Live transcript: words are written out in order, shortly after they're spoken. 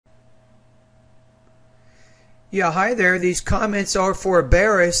Yeah, hi there. These comments are for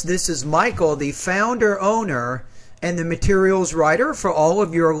Baris. This is Michael, the founder, owner, and the materials writer for all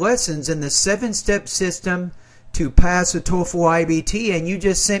of your lessons in the 7-step system to pass a TOEFL IBT. And you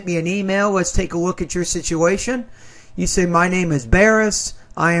just sent me an email. Let's take a look at your situation. You say, my name is Baris.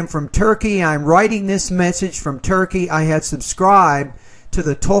 I am from Turkey. I'm writing this message from Turkey. I have subscribed to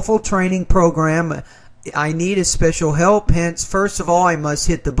the TOEFL training program. I need a special help. Hence, first of all, I must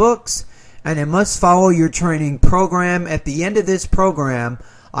hit the books. And I must follow your training program. At the end of this program,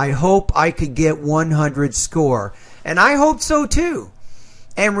 I hope I could get 100 score. And I hope so too.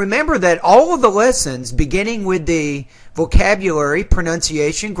 And remember that all of the lessons, beginning with the vocabulary,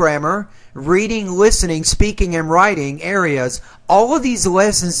 pronunciation, grammar, reading, listening, speaking, and writing areas, all of these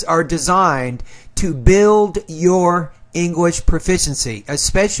lessons are designed to build your English proficiency,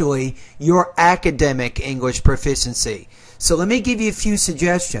 especially your academic English proficiency. So let me give you a few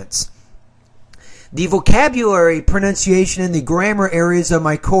suggestions. The vocabulary, pronunciation, and the grammar areas of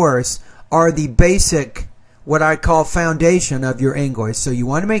my course are the basic, what I call foundation of your English. So you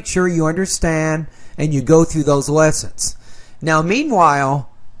want to make sure you understand and you go through those lessons. Now, meanwhile,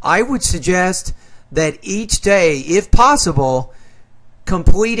 I would suggest that each day, if possible,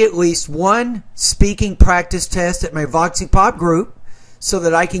 complete at least one speaking practice test at my Voxy Pop group, so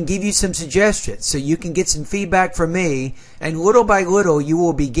that I can give you some suggestions, so you can get some feedback from me, and little by little you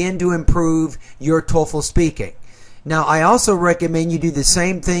will begin to improve your TOEFL speaking. Now, I also recommend you do the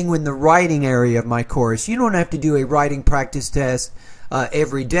same thing with the writing area of my course. You don't have to do a writing practice test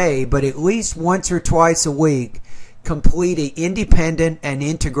every day, but at least once or twice a week, complete an independent and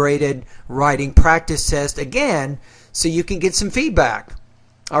integrated writing practice test, again, so you can get some feedback.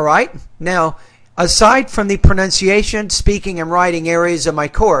 All right? Now, aside from the pronunciation, speaking, and writing areas of my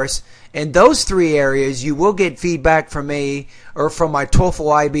course, in those three areas, you will get feedback from me or from my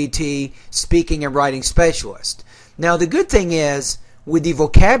TOEFL IBT speaking and writing specialist. Now, the good thing is, with the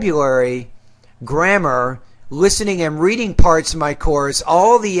vocabulary, grammar, listening, and reading parts of my course,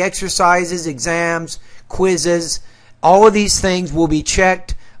 all the exercises, exams, quizzes, all of these things will be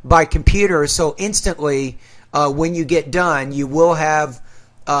checked by computer, so instantly, when you get done, you will have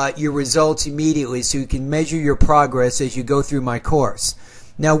your results immediately, so you can measure your progress as you go through my course.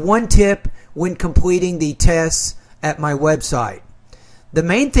 Now, one tip when completing the tests at my website. The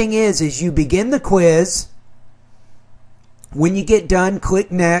main thing is you begin the quiz. When you get done,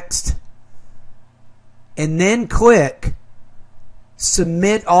 click Next, and then click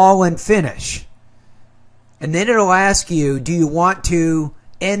Submit All and Finish. And then it'll ask you, do you want to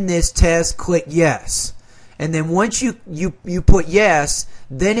end this test? Click Yes. And then once you put yes,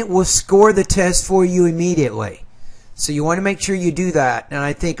 then it will score the test for you immediately. So you want to make sure you do that. And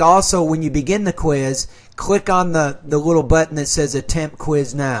I think also when you begin the quiz, click on the little button that says Attempt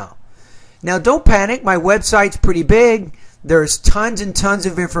Quiz Now. Now, don't panic. My website's pretty big. There's tons and tons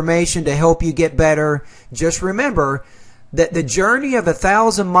of information to help you get better. Just remember that the journey of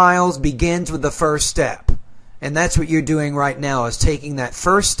 1,000 miles begins with the first step. And that's what you're doing right now, is taking that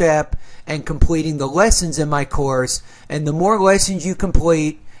first step and completing the lessons in my course. And the more lessons you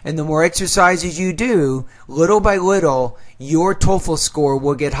complete and the more exercises you do, little by little, your TOEFL score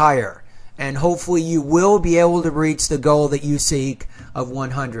will get higher. And hopefully you will be able to reach the goal that you seek of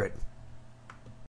 100.